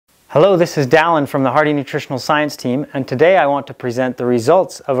Hello, this is Dallin from the Hardy Nutritional Science team, and today I want to present the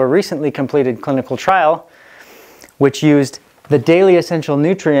results of a recently completed clinical trial which used the daily essential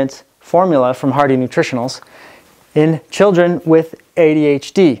nutrients formula from Hardy Nutritionals in children with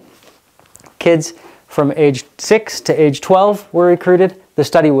ADHD. Kids from age 6 to age 12 were recruited. The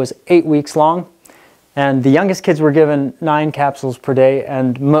study was 8 weeks long, and the youngest kids were given 9 capsules per day,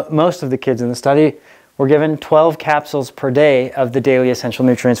 and most of the kids in the study were given 12 capsules per day of the daily essential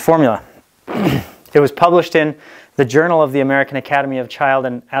nutrients formula. It was published in the Journal of the American Academy of Child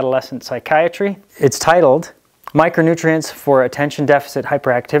and Adolescent Psychiatry. It's titled Micronutrients for Attention Deficit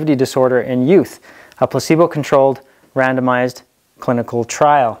Hyperactivity Disorder in Youth, a placebo-controlled randomized clinical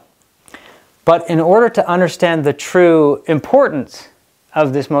trial. But in order to understand the true importance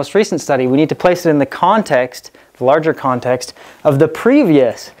of this most recent study, we need to place it in the context, the larger context, of the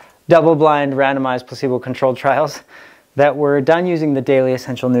previous double-blind randomized placebo-controlled trials that were done using the daily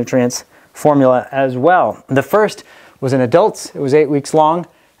essential nutrients formula as well. The first was in adults. It was 8 weeks long,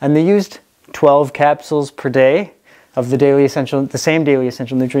 and they used 12 capsules per day of the same daily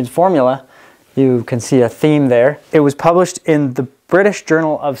essential nutrients formula. You can see a theme there. It was published in the British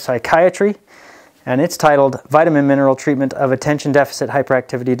Journal of Psychiatry, and it's titled Vitamin Mineral Treatment of Attention Deficit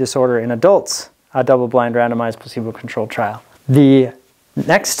Hyperactivity Disorder in Adults, a double-blind randomized placebo-controlled trial. The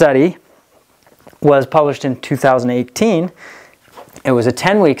next study was published in 2018. It was a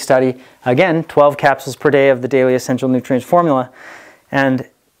 10-week study, again 12 capsules per day of the daily essential nutrients formula, and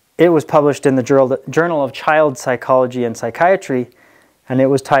it was published in the Journal of Child Psychology and Psychiatry, and it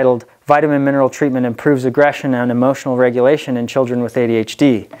was titled Vitamin Mineral Treatment Improves Aggression and Emotional Regulation in Children with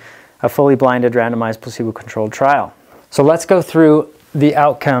ADHD, a fully blinded randomized placebo-controlled trial. So let's go through the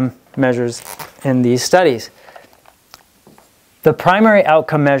outcome measures in these studies. The primary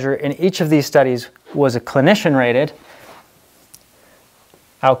outcome measure in each of these studies was a clinician-rated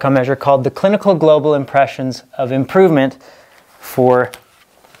outcome measure called the Clinical Global Impressions of Improvement for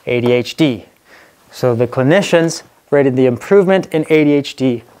ADHD. So the clinicians rated the improvement in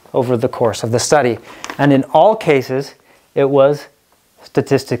ADHD over the course of the study. And in all cases, it was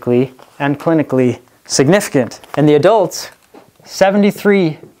statistically and clinically significant. In the adults,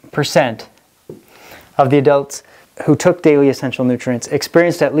 73% of the adults who took daily essential nutrients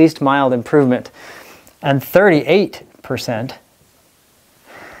experienced at least mild improvement, and 38%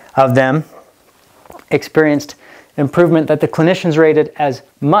 of them experienced improvement that the clinicians rated as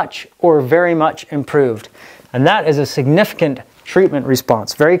much or very much improved. And that is a significant treatment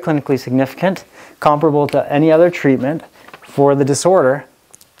response, very clinically significant, comparable to any other treatment for the disorder.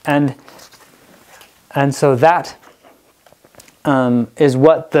 And so that is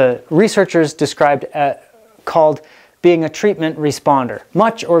what the researchers described called being a treatment responder.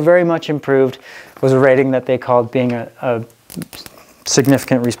 Much or very much improved was a rating that they called being a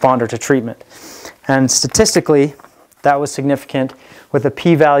significant responder to treatment. And statistically, that was significant with a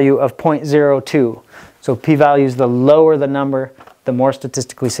p-value of 0.02. So p-values, the lower the number, the more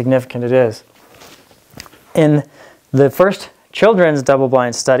statistically significant it is. In the first children's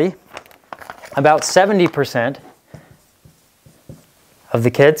double-blind study, about 70% of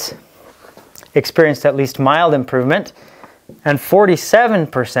the kids experienced at least mild improvement, and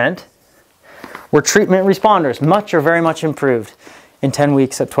 47% were treatment responders, much or very much improved, in 10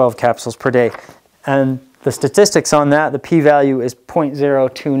 weeks at 12 capsules per day. And the statistics on that, the p-value is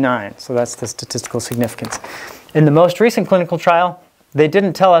 0.029, so that's the statistical significance. In the most recent clinical trial, they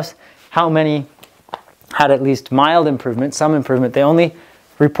didn't tell us how many had at least mild improvement, some improvement. They only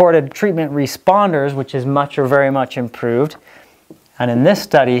reported treatment responders, which is much or very much improved. And in this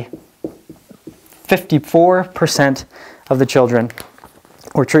study, 54% of the children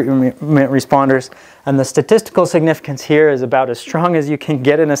were treatment responders, and the statistical significance here is about as strong as you can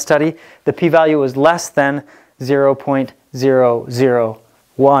get in a study. The p-value was less than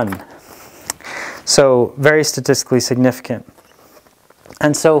 0.001. So very statistically significant.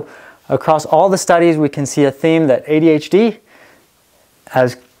 And so across all the studies, we can see a theme that ADHD,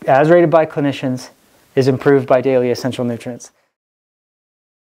 as rated by clinicians, is improved by daily essential nutrients.